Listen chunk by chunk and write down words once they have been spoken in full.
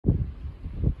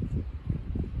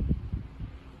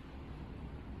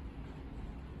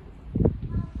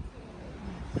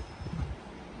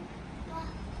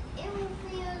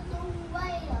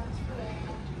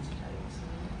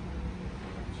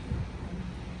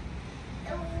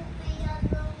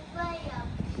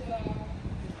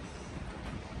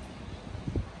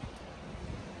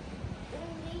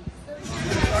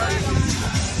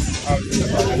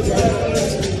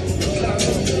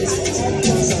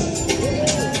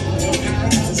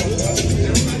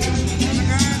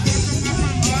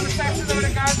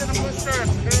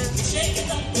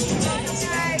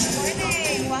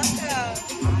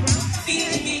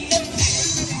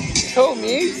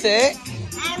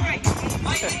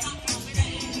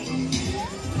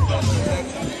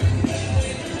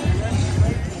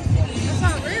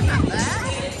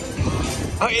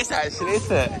Oh, it is actually,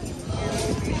 isn't it?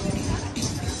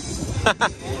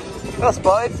 Well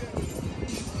spotted.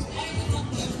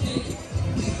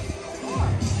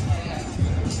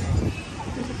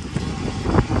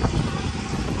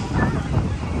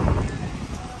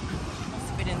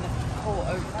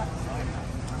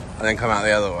 And then come out the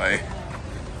other way.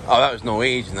 Oh, that was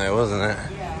Norwegian though, wasn't it?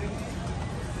 Yeah.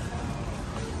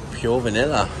 Pure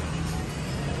vanilla.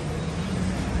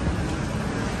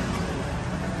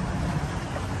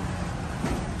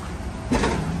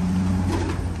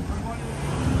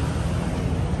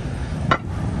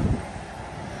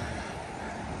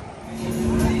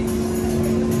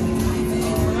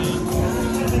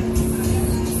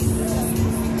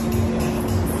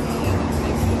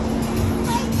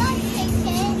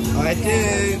 I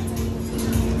do.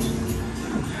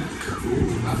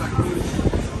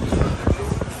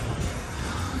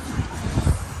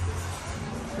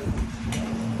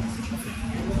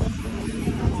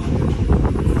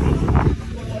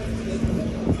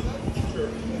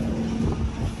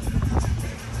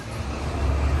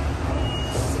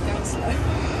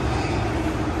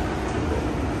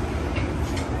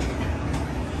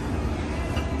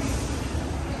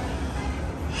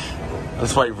 I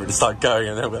was waiting for it to start going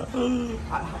and then we'll be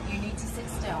like, You need to sit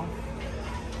still.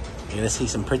 you're going to see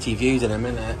some pretty views in a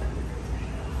minute.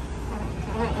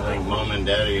 I think Mom and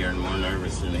Daddy are more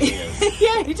nervous than he is.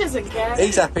 Yeah, he doesn't care.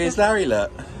 He's happy as Larry,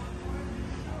 look.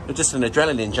 You're just an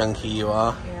adrenaline junkie, you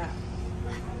are. Yeah.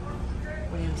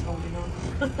 William's holding on.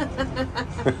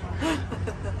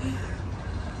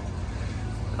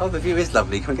 Oh, the view is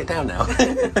lovely. Can we get down now?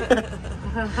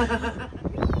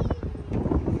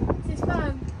 It's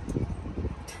fun.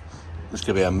 There's going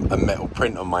to be a metal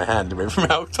print on my hand from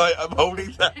how tight I'm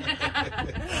holding that.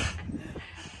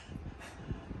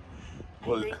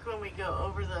 I think when we go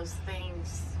over those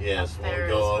things, Yes, when we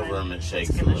go over them, it shakes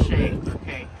it's a gonna little shake. bit.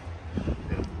 Okay.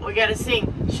 We gotta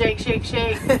sing. Shake, shake,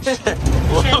 shake. Shake, shake, shake.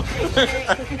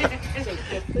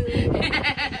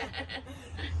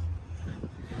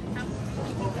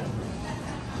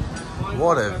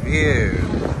 What a view.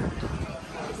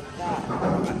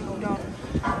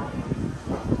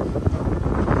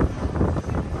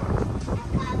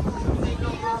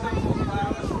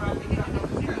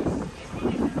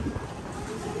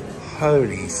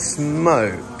 Holy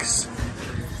smokes.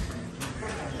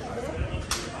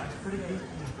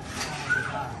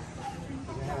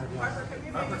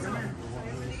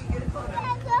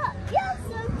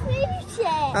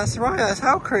 That's right, that's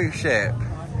our cruise ship.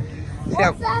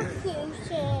 What's that cruise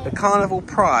ship? The Carnival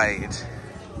Pride.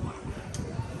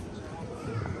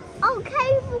 Oh,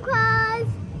 cable cars.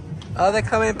 Oh, they're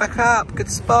coming back up. Good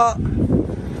spot.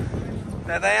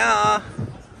 There they are.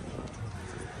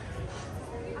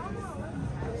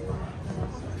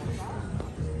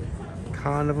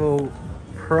 Carnival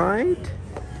Pride,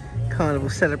 Carnival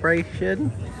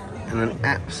Celebration, and an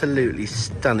absolutely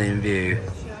stunning view.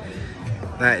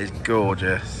 That is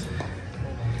gorgeous.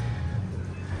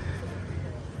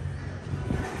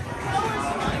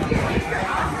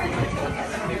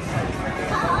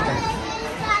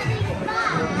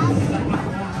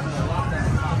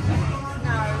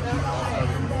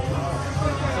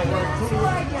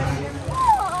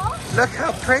 Look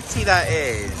how pretty that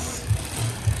is.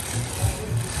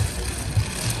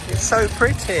 It's so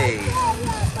pretty.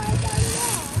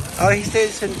 Oh, he's doing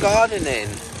some gardening.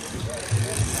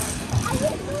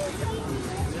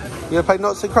 You gonna play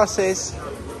knots and crosses?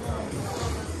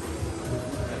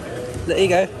 There you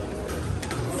go.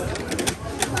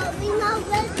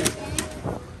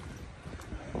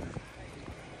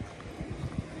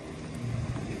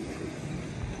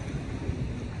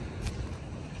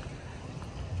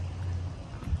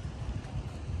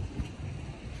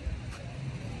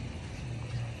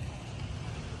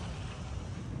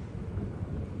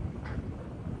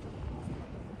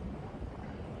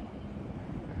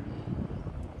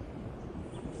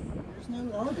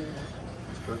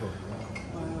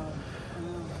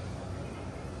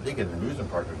 I think in the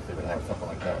amusement park they would have something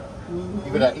like that.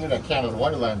 Even at Canada's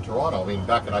Wonderland in Toronto, I mean,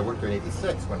 back when I worked there in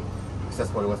 '86, when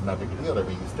accessibility wasn't that big a deal, I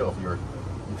mean,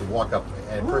 you could walk up,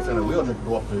 and a person in a wheelchair could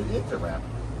go up to the exit ramp.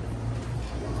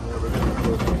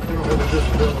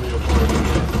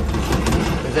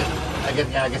 I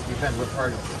guess it depends what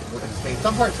part of the state.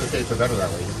 Some parts of the states are better that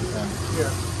way. It depends.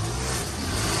 Yeah.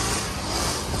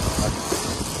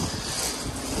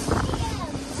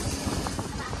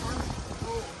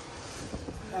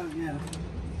 Yeah.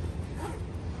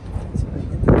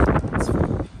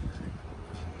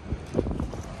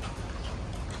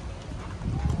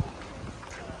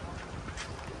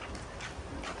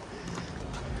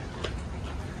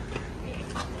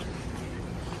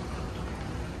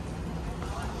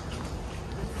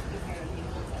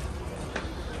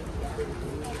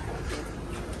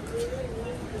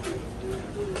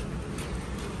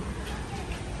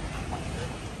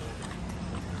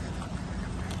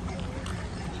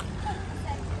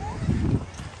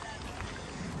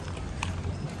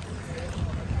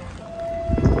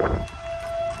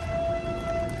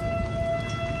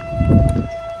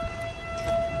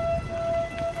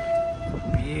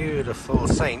 beautiful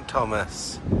St.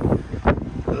 Thomas.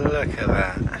 Look at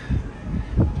that.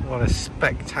 What a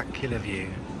spectacular view.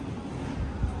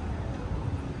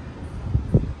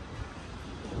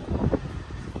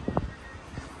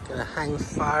 Gonna hang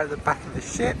fire at the back of the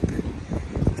ship.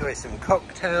 Enjoy some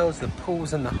cocktails, the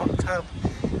pools and the hot tub,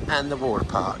 and the water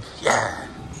park. Yeah!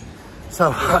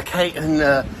 So Kate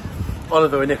and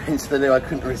Oliver were nipping to the new. I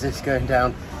couldn't resist going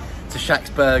down to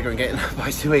Shaq's Burger and getting a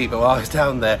bite to eat, but while I was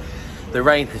down there, the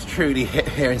rain has truly hit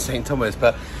here in St. Thomas,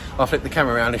 but I'll flip the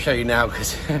camera around and show you now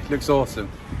because it looks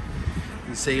awesome. You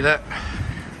can see that.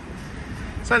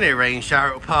 It's only a rain shower,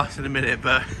 it'll pass in a minute,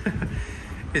 but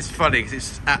it's funny because it's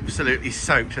just absolutely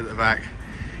soaked at the back.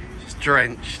 Just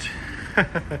drenched. Look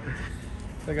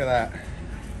at that.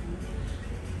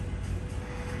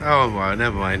 Oh my,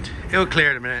 never mind. It'll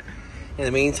clear in a minute. In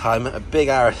the meantime, a big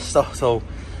Aristotle.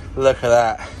 Look at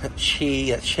that.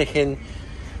 Chicken,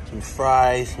 some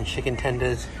fries, some chicken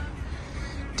tenders.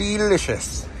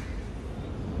 Delicious.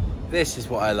 This is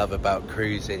what I love about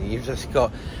cruising. You've just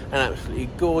got an absolutely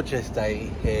gorgeous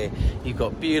day here. You've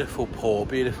got beautiful port,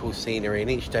 beautiful scenery, and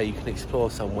each day you can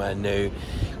explore somewhere new.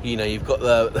 You know, you've got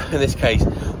in this case,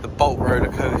 the Bolt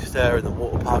roller coaster and the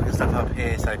water park and stuff up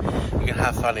here, so you can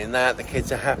have fun in that. The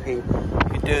kids are happy. You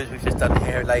can do as we've just done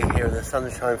here, lay here in the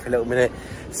sunshine for a little minute.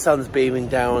 The sun's beaming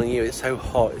down on you. It's so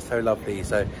hot, it's so lovely.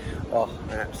 So, oh,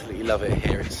 I absolutely love it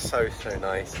here. It's so, so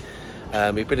nice.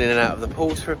 We've been in and out of the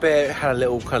pools for a bit, had a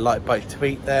little kind of light bite to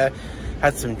eat there,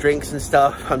 had some drinks and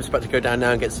stuff. I'm just about to go down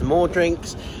now and get some more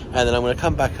drinks, and then I'm going to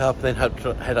come back up and then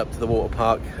head up to the water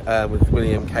park with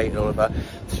William, Kate and Oliver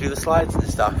to do the slides and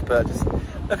stuff. But just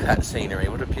look at that scenery,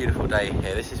 what a beautiful day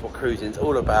here. This is what cruising's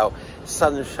all about.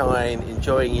 Sunshine,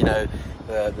 enjoying, you know,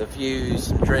 the views,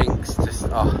 some drinks, just,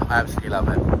 oh, I absolutely love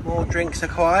it. More drinks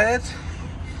acquired.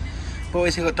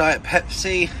 Boys have got Diet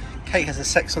Pepsi, Kate has a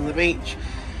Sex on the Beach,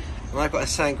 and I've got a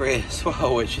sangria as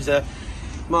well, which is a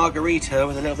margarita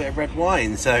with a little bit of red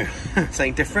wine. So,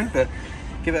 something different, but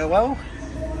give it a whirl.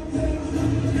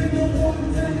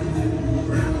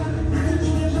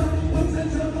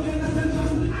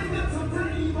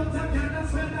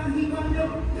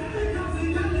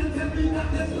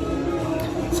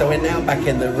 So we're now back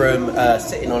in the room,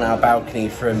 sitting on our balcony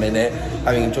for a minute,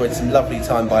 having enjoyed some lovely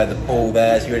time by the pool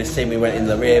there. As you would have seen, we went in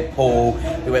the rear pool,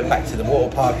 we went back to the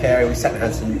water park area, we sat and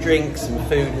had some drinks, some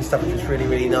food and stuff, which was really,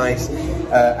 really nice.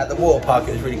 At the water park,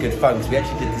 it was really good fun because we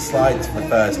actually did the slides for the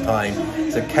first time.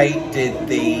 So Kate did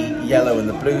the yellow and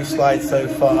the blue slide so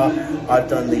far. I've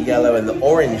done the yellow and the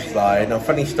orange slide. Now,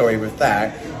 funny story with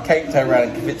that, Kate turned around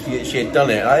and convinced me that she had done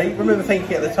it. I remember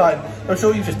thinking at the time, I'm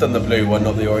sure you've just done the blue one,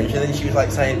 not the orange. And then she was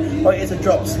like saying, oh, it's a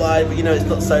drop slide, but you know, it's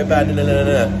not so bad. And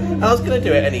I was going to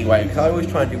do it anyway, because I always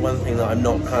try and do one thing that I'm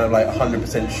not kind of like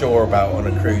 100% sure about on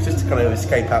a cruise, just to kind of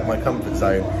escape out my comfort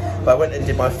zone. But I went and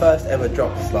did my first ever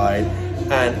drop slide,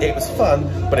 and it was fun,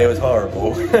 but it was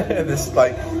horrible. This,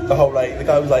 like, the whole, like, the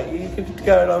guy was like, you good to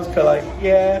go? And I was kind of like,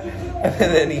 yeah. And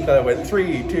then he kind of went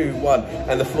 3, 2, 1,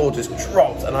 and the floor just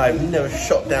dropped, and I've never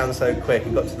shot down so quick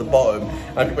and got to the bottom.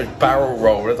 I pretty much barrel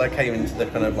rolled as I came into the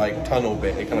kind of like tunnel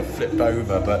bit. It kind of flipped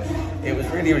over, but it was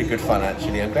really, really good fun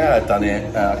actually. I'm glad I've done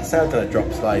it. I can say I've done a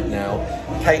drop slide now.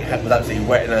 Kate was absolutely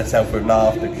wetting herself with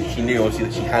laughter because she knew obviously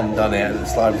that she hadn't done it and the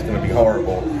slide was going to be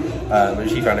horrible. But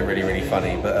she found it really, really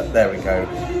funny. But there we go.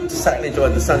 Sat and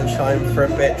enjoyed the sunshine for a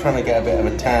bit, trying to get a bit of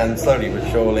a tan, slowly but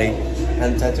surely,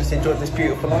 and just enjoyed this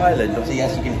beautiful island. Obviously,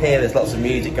 as you can hear, there's lots of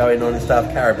music going on and stuff,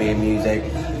 Caribbean music.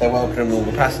 They're welcoming all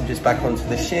the passengers back onto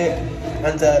the ship.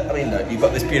 And I mean, look, you've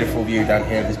got this beautiful view down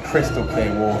here, this crystal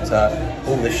clear water,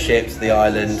 all the ships, the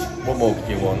island. What more could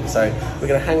you want? So we're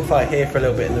going to hang fire here for a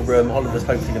little bit in the room. Oliver's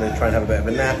hopefully going to try and have a bit of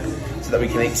a nap, so that we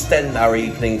can extend our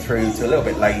evening through to a little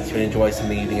bit later and enjoy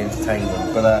some evening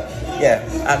entertainment. But yeah,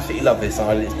 absolutely love this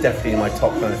island. It's definitely in my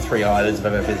top kind of 3 islands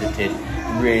I've ever visited.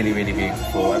 Really, really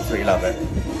beautiful. Absolutely love it.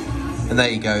 And there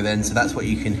you go then. So that's what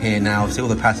you can hear now. See all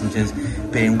the passengers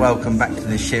being welcomed back to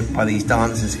the ship by these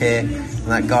dancers here. And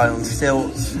that guy on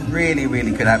stilts. Really,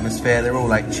 really good atmosphere. They're all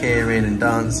like cheering and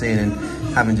dancing and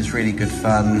having just really good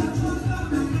fun.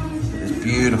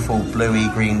 Beautiful bluey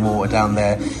green water down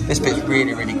there. This bit's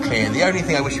really, really clear. The only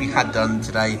thing I wish we had done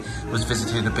today was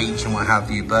visited the beach and what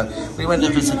have you, but we went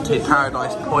and visited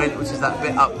Paradise Point, which is that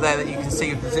bit up there that you can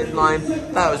see with the zip line.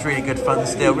 That was really good fun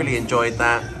still, really enjoyed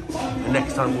that. And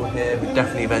next time we're here, we'll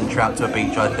definitely venture out to a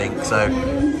beach, I think. So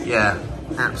yeah,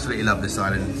 absolutely love this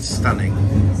island, it's stunning.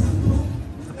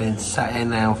 I've been sat here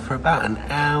now for about an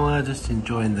hour, just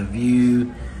enjoying the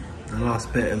view. The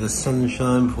last bit of the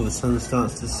sunshine before the sun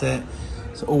starts to set.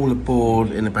 It's all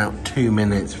aboard in about 2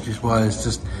 minutes, which is why there's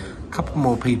just a couple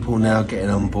more people now getting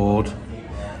on board.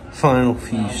 Final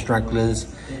few stragglers,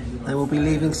 then we'll be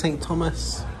leaving St.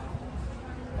 Thomas.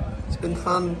 It's been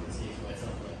fun.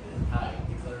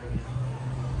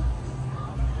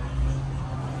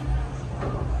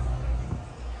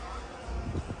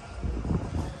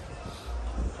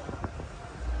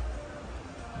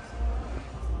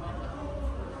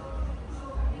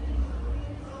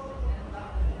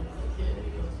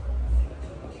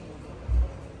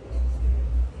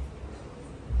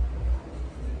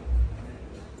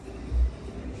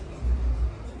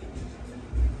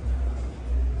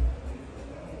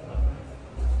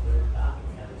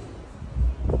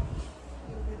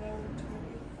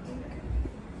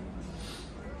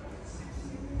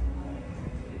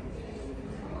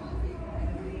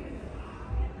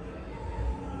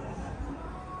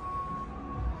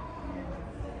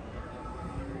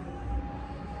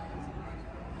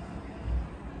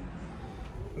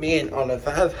 Me and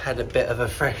Oliver have had a bit of a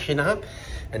freshen up,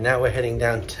 and now we're heading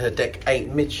down to deck 8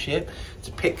 midship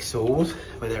to Pixels,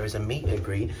 where there is a meet and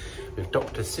greet with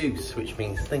Dr. Seuss, which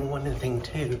means thing 1 and thing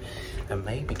 2, and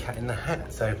maybe Cat in the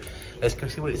Hat. So let's go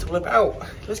see what it's all about.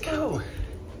 Let's go.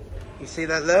 You see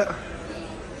that look?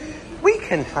 We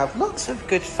can have lots of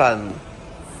good fun.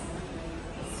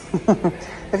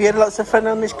 Have you had lots of fun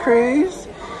on this cruise?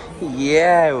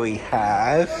 Yeah, we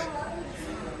have.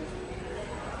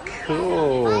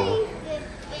 Cool.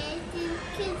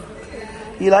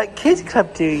 You like Kids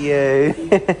Club, do you?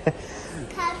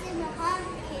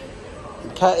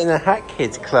 Cat in the Hat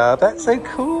Kids Club. That's so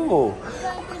cool.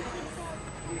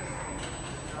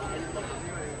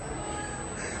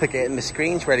 They're getting the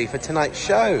screens ready for tonight's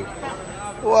show.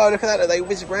 Whoa, look at that. They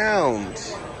whiz round.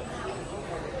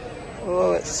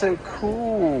 Oh, that's so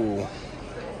cool.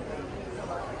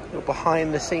 Little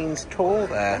behind the scenes tour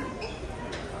there.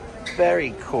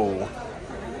 Very cool.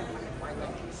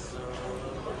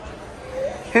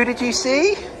 Who did you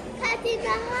see? Cat in the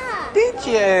Hat. Did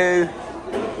you?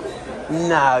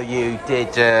 No, you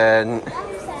didn't.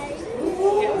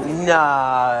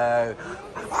 No.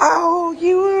 Oh,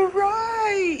 you were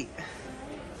right.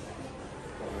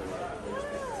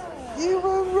 You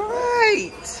were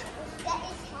right.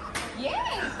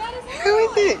 Yes, that is Who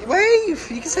is it? Wave.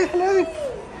 You can say hello.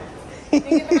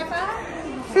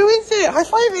 Who is it? High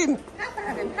five him.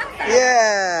 High five.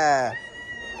 Yeah.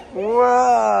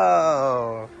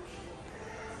 Whoa.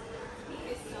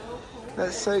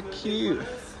 That's so cute. You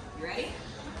ready?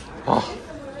 Oh.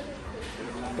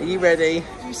 Are you ready?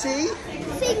 You see?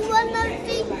 Thing 1 and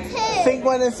thing 2. Thing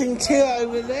 1 and thing 2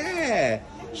 over there.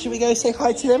 Should we go say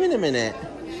hi to them in a minute?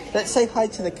 Let's say hi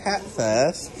to the cat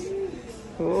first.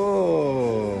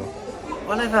 Oh.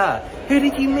 Oliver, who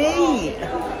did you meet?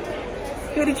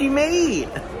 Who did you meet?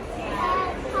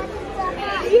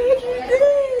 Yeah, you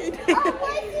did. Oh,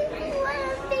 why thing 1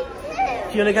 and thing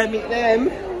 2? Do you want to go meet them?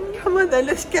 Come on then,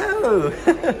 let's go.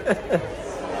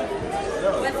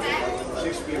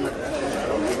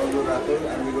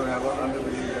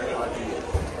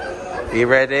 You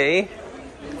ready?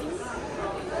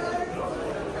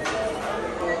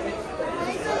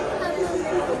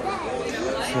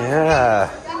 Yeah.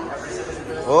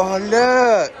 Oh,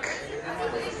 look.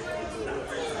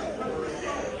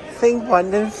 Thing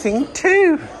 1 and thing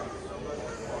 2.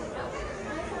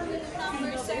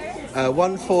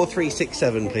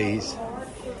 14367, please.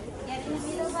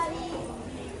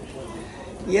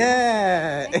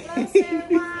 Yeah. Do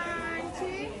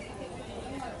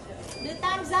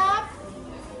thumbs up.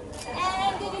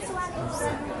 And do this one.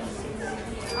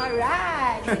 All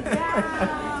right. Good job.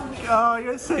 Oh,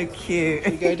 you're so cute.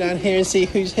 You go down here and see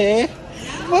who's here.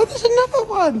 Oh, there's another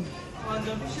one.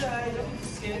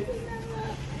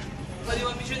 What do you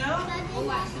want me to now?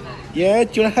 Yeah,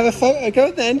 do you want to have a photo?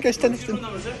 Go then, go stand next to them.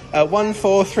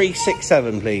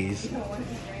 14367, please.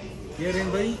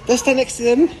 Go stand next to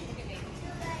them.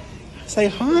 Say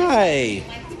hi.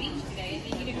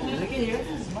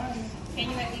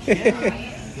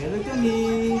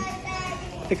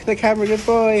 Look at the camera, good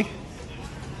boy.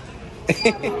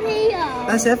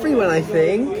 That's everyone, I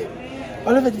think.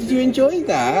 Oliver, did you enjoy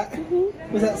that?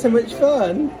 Was that so much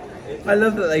fun? I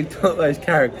love that they've got those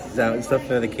characters out and stuff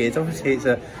for the kids. Obviously, it's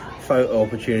a photo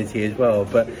opportunity as well,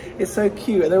 but it's so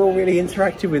cute. They're all really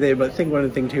interactive with him. Like thing 1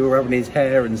 and thing 2 were rubbing his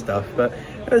hair and stuff, but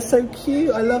it was so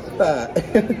cute. I love that.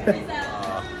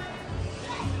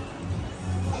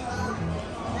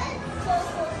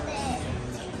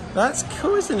 That's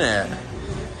cool, isn't it?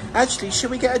 Actually,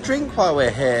 should we get a drink while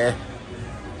we're here?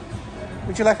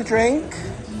 Would you like a drink?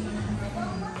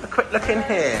 A quick look in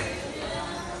here.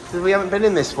 Because we haven't been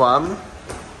in this one.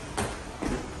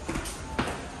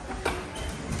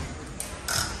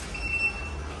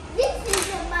 This is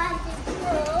a magic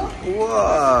pool.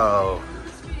 Whoa!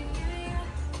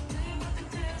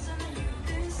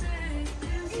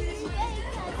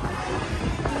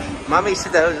 Mummy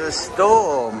said there was a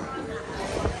storm.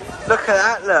 Look at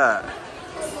that, look.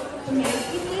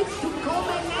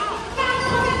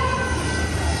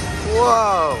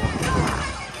 Whoa!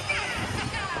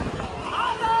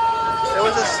 There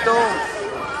was a storm.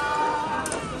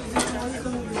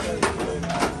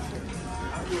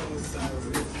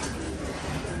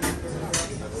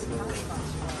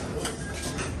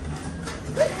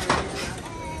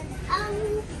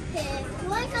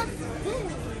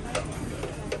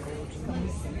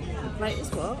 Right,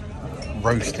 is what?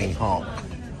 Roasting hot.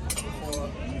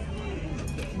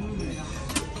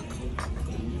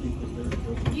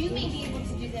 You may be able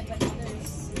to do that, but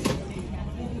others.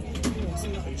 It's a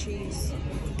lot of cheese.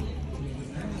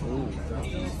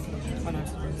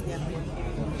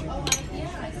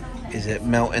 Is it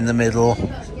melt in the middle?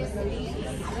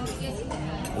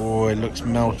 Oh, it looks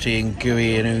melty and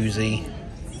gooey and oozy.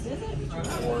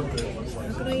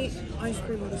 I'm gonna eat ice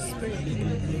cream with a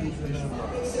spoon.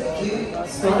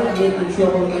 Started making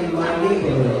trouble in my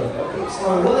neighborhood. So I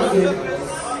wasn't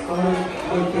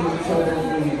making trouble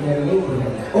in their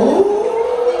neighborhood. Oh!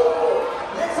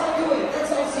 Let's all do it.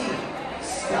 Let's all see.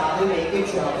 Started making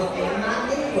trouble in my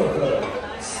neighborhood.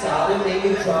 Started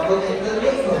making trouble in the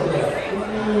neighborhood.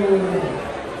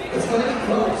 It's gonna be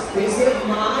close. They said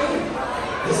mine.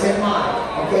 They said mine.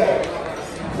 Okay.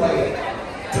 Play it.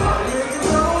 Started making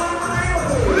trouble in my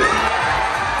neighborhood.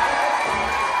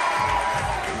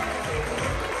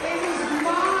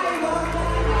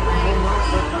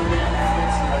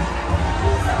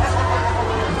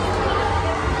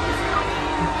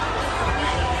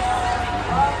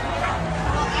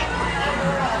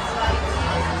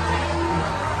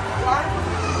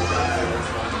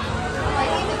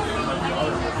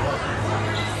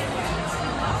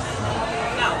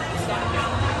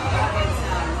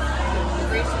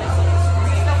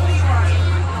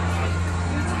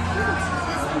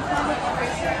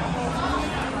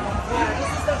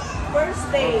 First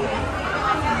day.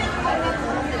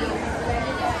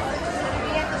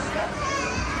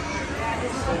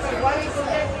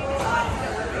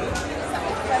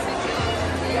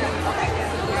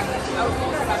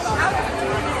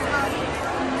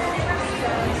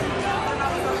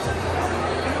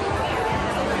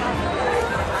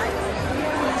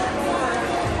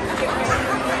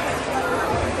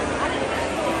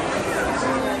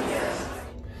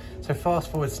 So fast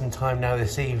forward some time now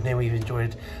this evening, we've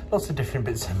enjoyed lots of different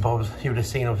bits and bobs. You would have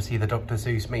seen obviously the Dr.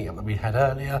 Seuss meetup that we had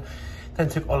earlier. Then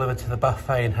took Oliver to the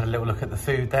buffet and had a little look at the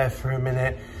food there for a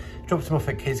minute. Dropped him off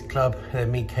at Kids Club, and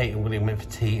then me, Kate and William went for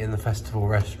tea in the festival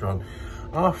restaurant.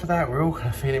 After that, we're all kind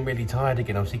of feeling really tired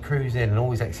again. Obviously cruising and all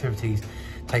these activities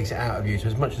takes it out of you. So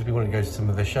as much as we want to go to some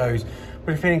of the shows,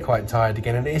 we're feeling quite tired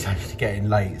again, and it is actually getting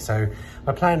late. So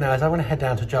my plan now is I want to head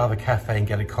down to Java Cafe and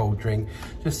get a cold drink,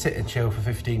 just sit and chill for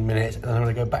 15 minutes, and then I'm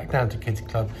going to go back down to Kids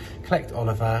Club, collect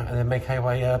Oliver, and then make our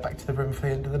way back to the room for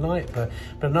the end of the night. But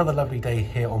another lovely day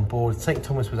here on board. St.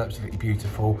 Thomas was absolutely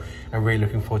beautiful, and really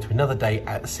looking forward to another day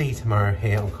at sea tomorrow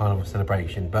here on Carnival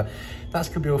Celebration. But that's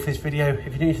going to be all for this video. If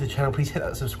you're new to the channel, please hit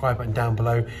that subscribe button down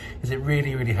below, as it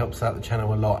really, really helps out the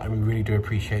channel a lot, and we really do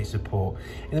appreciate support.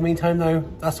 In the meantime though,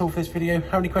 that's all for this video.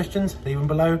 Have any questions? Leave them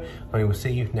below, and we will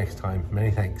see you next time.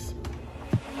 Many thanks.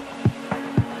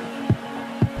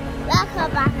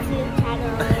 Welcome back to the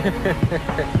channel.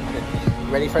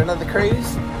 Ready for another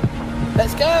cruise?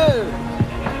 Let's go!